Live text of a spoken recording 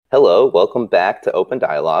Hello, welcome back to Open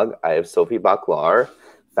Dialogue. I have Sophie Baclar,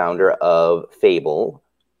 founder of Fable.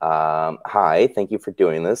 Hi, thank you for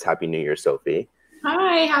doing this. Happy New Year, Sophie.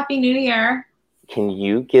 Hi, Happy New Year. Can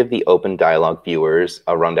you give the Open Dialogue viewers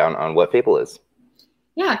a rundown on what Fable is?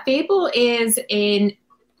 Yeah, Fable is a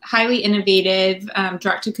highly innovative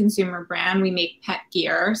direct-to-consumer brand. We make pet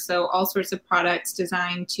gear, so all sorts of products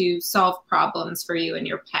designed to solve problems for you and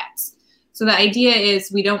your pets. So the idea is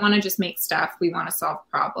we don't want to just make stuff, we want to solve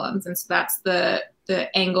problems. And so that's the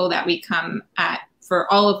angle that we come at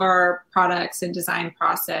for all of our products and design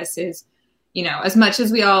process is, as much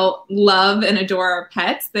as we all love and adore our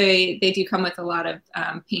pets, they do come with a lot of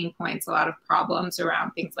pain points, a lot of problems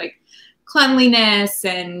around things like cleanliness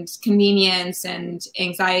and convenience and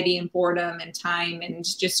anxiety and boredom and time and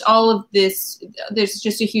just all of this. There's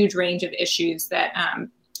just a huge range of issues that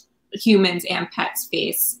humans and pets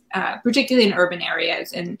face, particularly in urban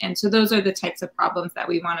areas. And so those are the types of problems that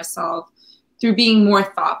we want to solve through being more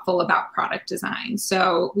thoughtful about product design.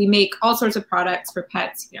 So we make all sorts of products for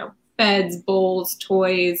pets, beds, bowls,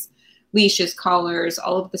 toys, leashes, collars,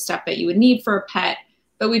 all of the stuff that you would need for a pet.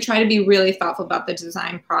 But we try to be really thoughtful about the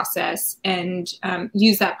design process and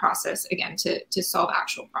use that process, again, to solve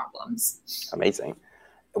actual problems. Amazing.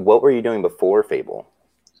 What were you doing before Fable?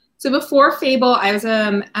 So before Fable, I was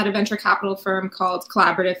at a venture capital firm called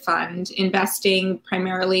Collaborative Fund, investing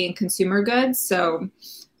primarily in consumer goods. So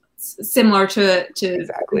similar to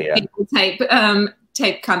Exactly, yeah.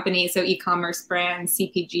 type companies, so e-commerce brands,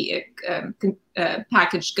 CPG,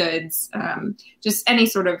 packaged goods, just any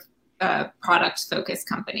sort of product-focused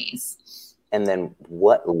companies. And then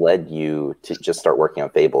what led you to just start working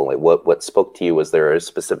on Fable? Like what spoke to you? Was there a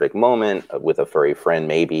specific moment with a furry friend,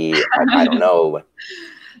 maybe? I don't know.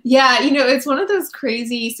 Yeah, it's one of those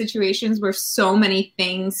crazy situations where so many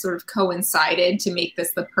things sort of coincided to make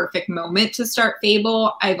this the perfect moment to start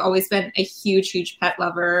Fable. I've always been a huge, huge pet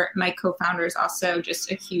lover. My co-founder is also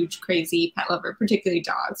just a huge, crazy pet lover, particularly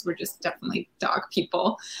dogs. We're just definitely dog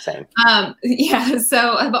people. Same.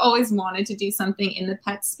 So I've always wanted to do something in the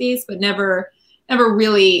pet space, but never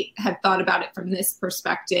really had thought about it from this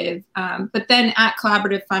perspective. But then at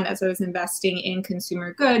Collaborative Fund, as I was investing in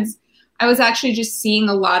consumer goods, I was actually just seeing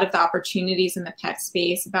a lot of the opportunities in the pet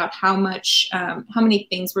space about how many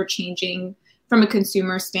things were changing from a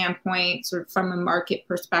consumer standpoint, sort of from a market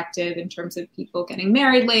perspective in terms of people getting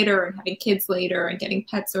married later and having kids later and getting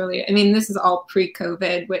pets earlier. I mean, this is all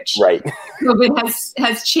pre-COVID, which right. COVID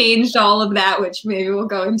has changed all of that, which maybe we'll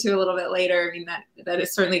go into a little bit later. I mean, that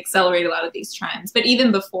has certainly accelerated a lot of these trends. But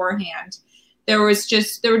even beforehand, there were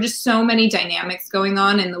just so many dynamics going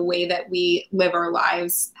on, and the way that we live our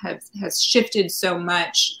lives has shifted so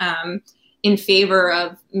much in favor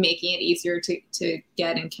of making it easier to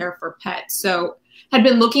get and care for pets. So had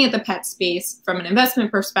been looking at the pet space from an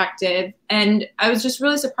investment perspective, and I was just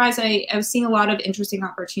really surprised. I was seeing a lot of interesting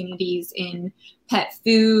opportunities in pet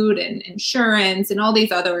food and insurance and all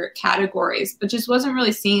these other categories, but just wasn't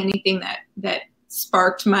really seeing anything that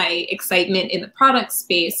sparked my excitement in the product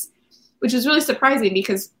space, which is really surprising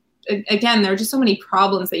because, again, there are just so many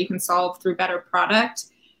problems that you can solve through better product.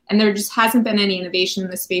 And there just hasn't been any innovation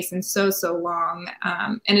in the space in so long.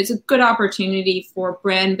 And it's a good opportunity for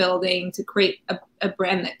brand building to create a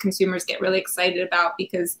brand that consumers get really excited about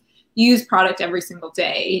because you use product every single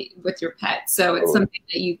day with your pet. So it's something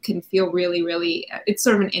that you can feel really, really, it's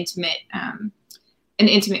sort of an intimate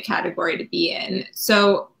category to be in.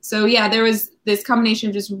 So yeah, there was this combination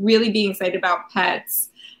of just really being excited about pets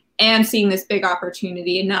and seeing this big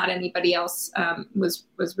opportunity, and not anybody else was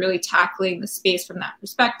really tackling the space from that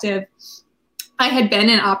perspective. I had been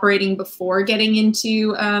in operating before getting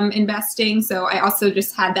into investing, so I also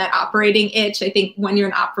just had that operating itch. I think when you're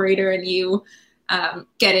an operator and you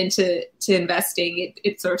get into investing,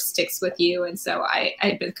 it sort of sticks with you. And so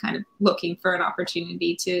I'd been kind of looking for an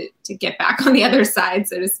opportunity to get back on the other side,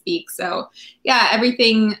 so to speak. So yeah,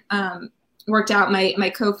 everything worked out. My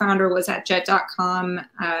co-founder was at Jet.com,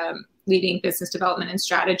 leading business development and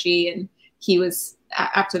strategy. And he was,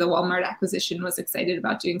 after the Walmart acquisition, was excited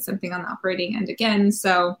about doing something on the operating end again.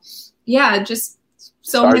 So yeah, just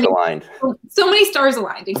so many stars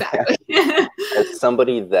aligned. Exactly. As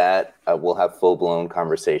somebody that will have full-blown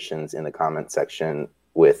conversations in the comment section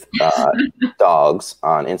with dogs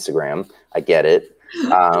on Instagram, I get it.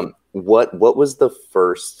 What was the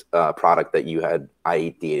first product that you had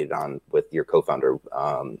ideated on with your co-founder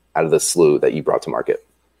out of the slew that you brought to market?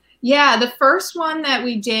 Yeah, the first one that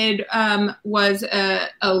we did was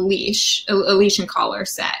a leash and collar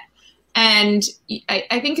set. And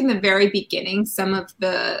I think in the very beginning, some of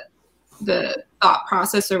the thought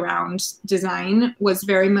process around design was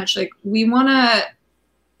very much like, we want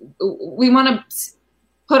we want to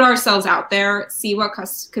put ourselves out there, see what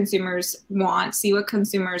consumers want, see what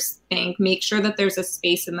consumers think, make sure that there's a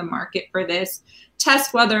space in the market for this,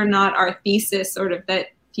 test whether or not our thesis sort of that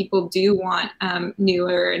people do want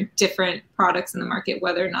newer and different products in the market,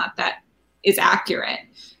 whether or not that is accurate.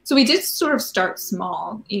 So we did sort of start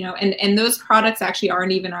small, and those products actually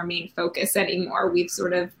aren't even our main focus anymore. We've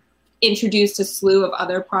sort of introduced a slew of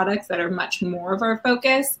other products that are much more of our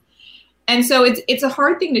focus. And so it's a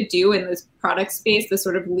hard thing to do in this product space, the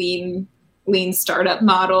sort of lean startup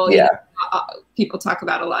model. Yeah. People talk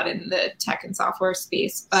about a lot in the tech and software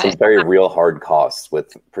space. But some very real hard costs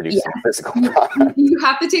with producing physical products. You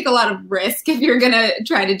have to take a lot of risk if you're going to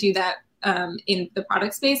try to do that in the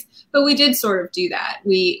product space. But we did sort of do that.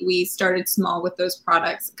 We started small with those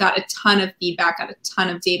products, got a ton of feedback, got a ton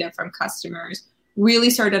of data from customers, really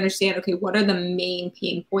started to understand, okay, what are the main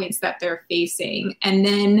pain points that they're facing? And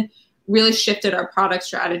then really shifted our product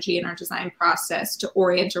strategy and our design process to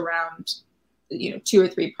orient around 2 or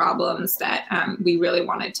 3 problems that we really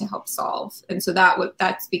wanted to help solve. And so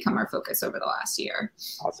that's become our focus over the last year.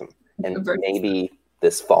 Awesome. And maybe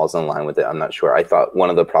this falls in line with it. I'm not sure. I thought one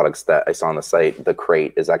of the products that I saw on the site, the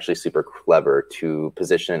crate, is actually super clever to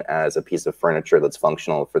position as a piece of furniture that's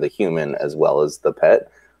functional for the human as well as the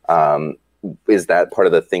pet. Is that part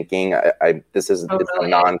of the thinking? This is It's a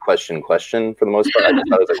non-question question for the most part. I just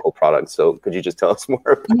thought it was a cool product. So could you just tell us more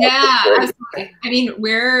about it? Absolutely. I mean,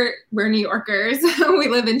 we're New Yorkers. We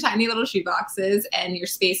live in tiny little shoe boxes, and your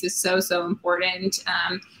space is so important.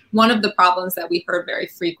 One of the problems that we heard very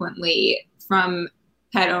frequently from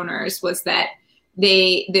pet owners was that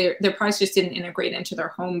their products just didn't integrate into their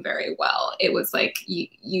home very well. It was like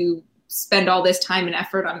you spend all this time and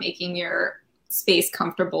effort on making your space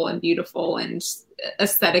comfortable and beautiful and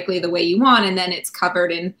aesthetically the way you want, and then it's covered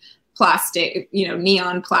in plastic,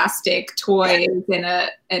 neon plastic toys in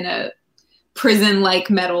a prison-like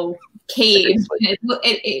metal cage.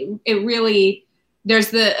 It really,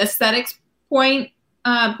 there's the aesthetics point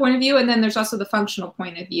of view, and then there's also the functional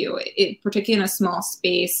point of view. Particularly in a small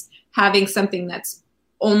space, having something that's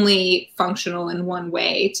only functional in one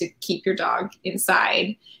way to keep your dog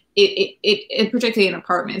inside. It particularly in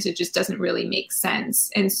apartments, it just doesn't really make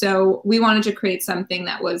sense. And so we wanted to create something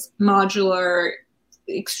that was modular,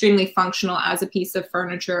 extremely functional as a piece of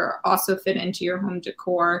furniture, also fit into your home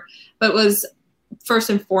decor, but was first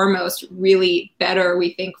and foremost really better,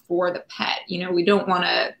 we think, for the pet. We don't want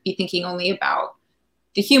to be thinking only about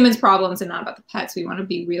the human's problems and not about the pets. We want to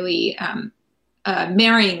be really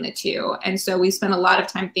marrying the two. And so we spent a lot of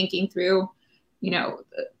time thinking through,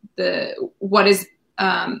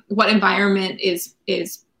 what environment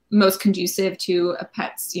is most conducive to a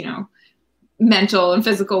pet's, mental and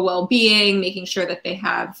physical well-being, making sure that they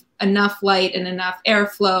have enough light and enough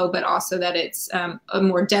airflow, but also that it's a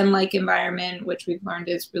more den-like environment, which we've learned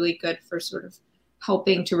is really good for sort of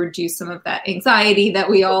helping to reduce some of that anxiety that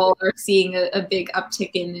we all are seeing a big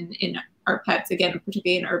uptick in our pets, again,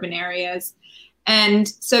 particularly in urban areas. And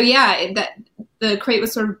so, that the crate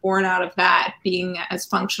was sort of born out of that, being as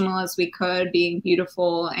functional as we could, being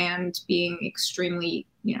beautiful, and being extremely,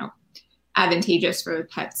 advantageous for the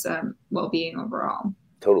pet's well-being overall.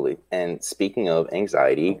 Totally. And speaking of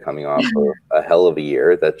anxiety, coming off of a hell of a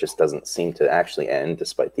year that just doesn't seem to actually end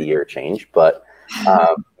despite the year change, but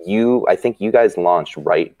I think you guys launched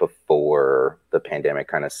right before the pandemic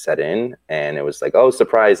kind of set in, and it was like, oh,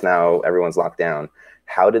 surprise, now everyone's locked down.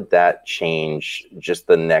 How did that change just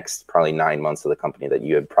the next probably 9 months of the company that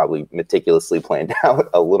you had probably meticulously planned out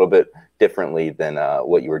a little bit differently than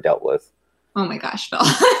what you were dealt with? Oh my gosh, Phil.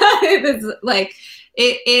 It was like,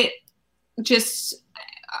 it just,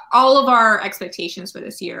 all of our expectations for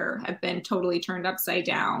this year have been totally turned upside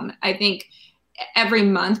down. I think every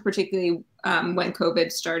month, particularly when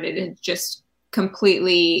COVID started, it just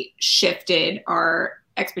completely shifted our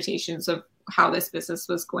expectations of how this business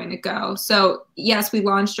was going to go. So yes, we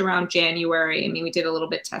launched around January. I mean, we did a little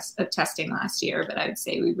bit of testing last year, but I would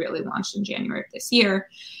say we really launched in January of this year.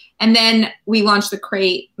 And then we launched the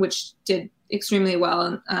crate, which did extremely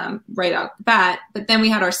well right out the bat. But then we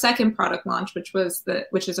had our second product launch, which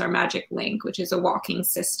is our Magic Link, which is a walking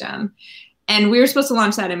system. And we were supposed to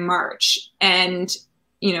launch that in March. And,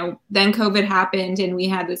 then COVID happened, and we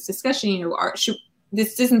had this discussion,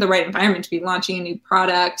 this isn't the right environment to be launching a new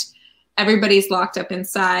product. Everybody's locked up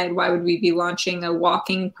inside. Why would we be launching a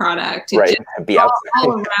walking product? Right. Be outside.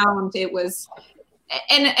 All around it was,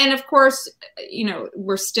 and of course,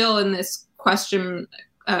 we're still in this question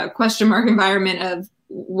mark environment of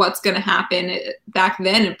what's going to happen. Back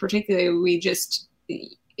then, and particularly,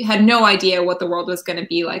 had no idea what the world was going to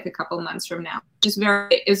be like a couple months from now.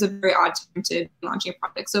 It was a very odd time to be launching a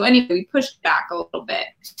product. So anyway, we pushed back a little bit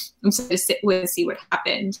and so to sit with and see what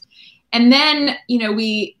happened. And then,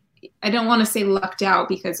 I don't want to say lucked out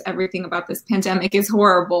because everything about this pandemic is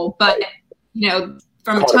horrible, but,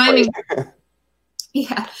 from timing,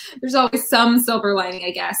 yeah, there's always some silver lining,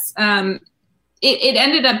 I guess. It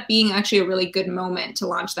ended up being actually a really good moment to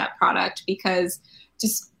launch that product because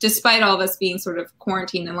just despite all of us being sort of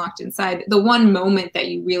quarantined and locked inside, the one moment that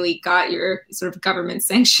you really got your sort of government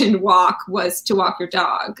sanctioned walk was to walk your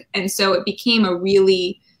dog. And so it became a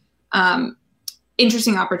really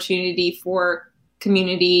interesting opportunity for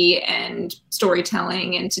community and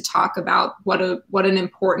storytelling and to talk about what an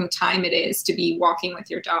important time it is to be walking with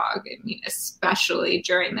your dog. I mean, especially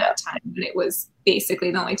during that time when it was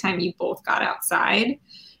basically the only time you both got outside.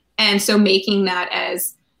 And so making that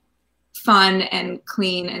as fun and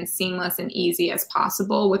clean and seamless and easy as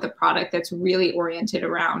possible with a product that's really oriented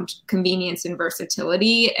around convenience and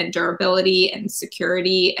versatility and durability and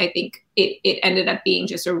security. I think it ended up being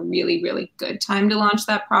just a really, really good time to launch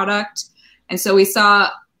that product. And so we saw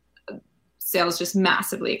sales just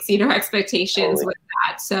massively exceed our expectations with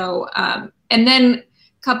that. So, and then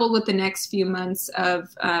coupled with the next few months of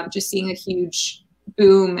just seeing a huge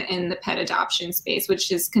boom in the pet adoption space, which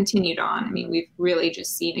has continued on. I mean, we've really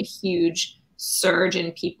just seen a huge surge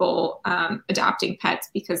in people adopting pets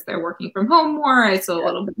because they're working from home more. It's a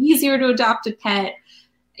little bit easier to adopt a pet.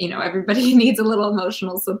 Everybody needs a little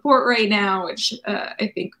emotional support right now, which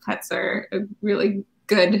I think pets are a really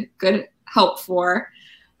good help for.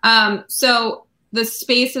 So the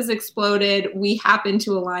space has exploded. We happen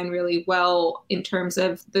to align really well in terms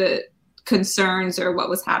of the concerns or what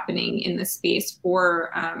was happening in the space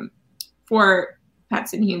for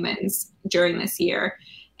pets and humans during this year.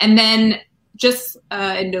 And then just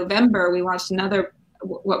in November, we launched another,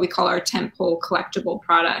 what we call our tentpole collectible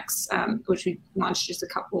products, which we launched just a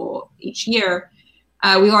couple each year.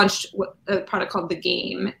 We launched a product called The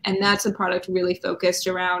Game, and that's a product really focused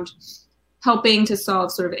around helping to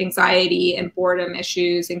solve sort of anxiety and boredom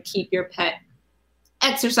issues and keep your pet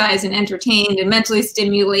exercised and entertained and mentally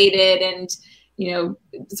stimulated and,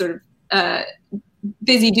 sort of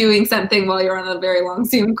busy doing something while you're on a very long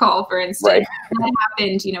Zoom call, for instance. Right. That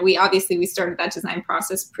happened, we started that design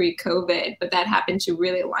process pre-COVID, but that happened to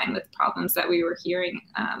really align with problems that we were hearing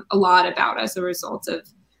a lot about as a result of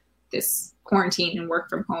this quarantine and work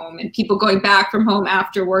from home and people going back from home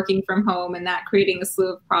after working from home and that creating a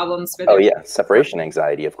slew of problems for them. Separation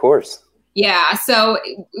anxiety, of course. Yeah, so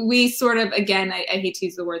we sort of, again, I hate to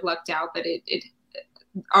use the word lucked out, but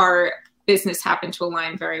our business happened to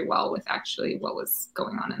align very well with actually what was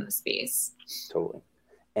going on in the space. Totally.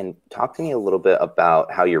 And talk to me a little bit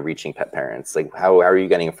about how you're reaching pet parents. Like, how are you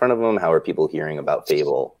getting in front of them? How are people hearing about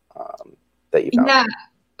Fable that you found? Yeah,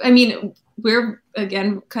 I mean, we're,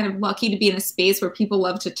 again, kind of lucky to be in a space where people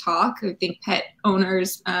love to talk. I think pet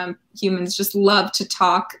owners, humans just love to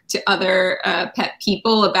talk to other pet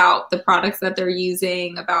people about the products that they're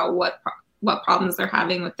using, about what problems they're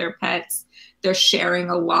having with their pets. They're sharing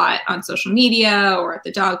a lot on social media or at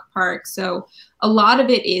the dog park. So a lot of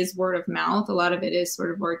it is word of mouth. A lot of it is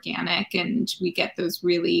sort of organic. And we get those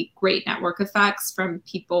really great network effects from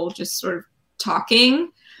people just sort of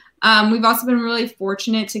talking. We've also been really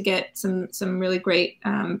fortunate to get some really great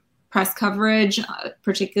press coverage,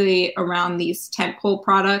 particularly around these tentpole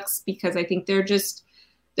products, because I think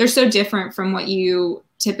they're so different from what you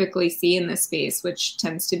typically see in this space, which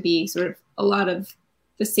tends to be sort of a lot of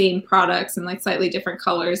the same products and like slightly different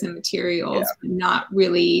colors and materials, but not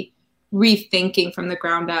really rethinking from the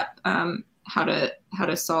ground up how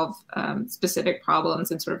to solve specific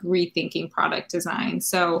problems and sort of rethinking product design.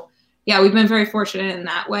 So yeah, we've been very fortunate in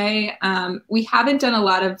that way. We haven't done a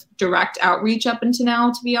lot of direct outreach up until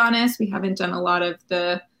now, to be honest. We haven't done a lot of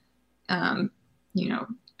the,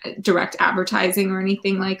 direct advertising or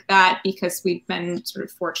anything like that because we've been sort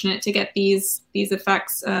of fortunate to get these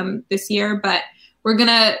effects this year. But we're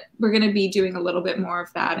gonna be doing a little bit more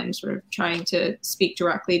of that and sort of trying to speak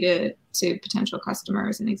directly to potential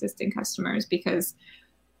customers and existing customers because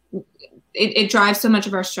it drives so much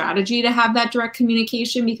of our strategy to have that direct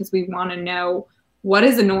communication because we want to know what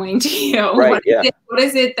is annoying to you. Right, what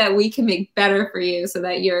is it that we can make better for you so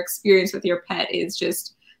that your experience with your pet is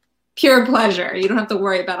just pure pleasure. You don't have to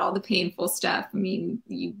worry about all the painful stuff. I mean,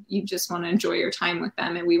 you just want to enjoy your time with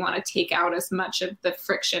them, and we want to take out as much of the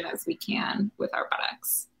friction as we can with our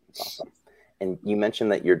products. That's awesome. And you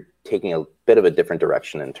mentioned that you're taking a bit of a different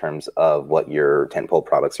direction in terms of what your tentpole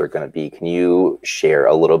products are going to be. Can you share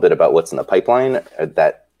a little bit about what's in the pipeline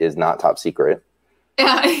that is not top secret?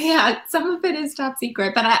 Yeah, some of it is top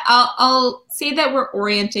secret, but I'll say that we're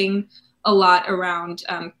orienting a lot around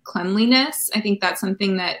cleanliness. I think that's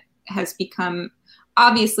something that has become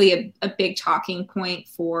obviously a big talking point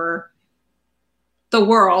for the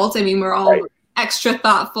world. I mean, we're all extra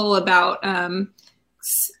thoughtful about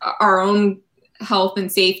our own health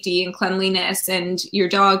and safety and cleanliness, and your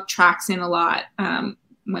dog tracks in a lot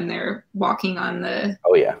when they're walking on the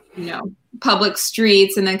public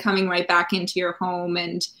streets and then coming right back into your home.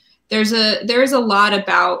 And there's a lot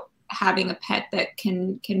about having a pet that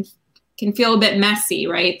can feel a bit messy,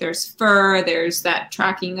 right? There's fur, there's that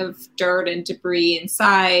tracking of dirt and debris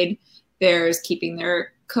inside, there's keeping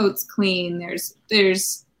their coats clean,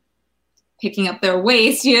 there's picking up their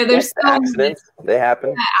waste, there's accidents. They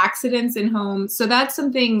happen. Accidents in homes. So that's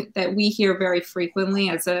something that we hear very frequently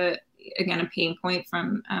as a pain point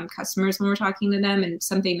from customers when we're talking to them, and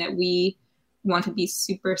something that we want to be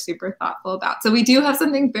super, super thoughtful about. So we do have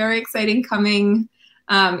something very exciting coming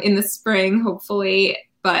in the spring, hopefully,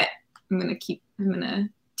 but I'm going to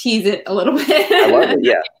tease it a little bit. I love it.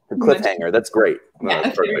 Yeah. The cliffhanger. That's great. Yeah,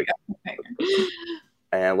 that's perfect.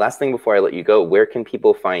 And last thing before I let you go, where can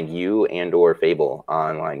people find you and or Fable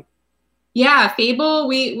online? Yeah, Fable,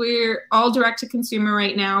 we're all direct to consumer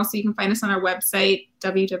right now. So you can find us on our website,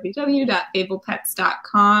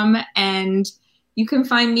 www.fablepets.com. And you can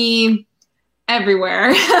find me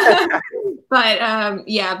everywhere. But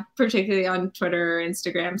particularly on Twitter,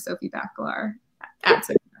 Instagram, Sophie Bacalar.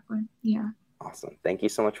 Yeah. Awesome. Thank you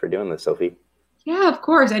so much for doing this, Sophie. Yeah, of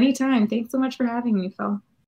course. Anytime. Thanks so much for having me, Phil.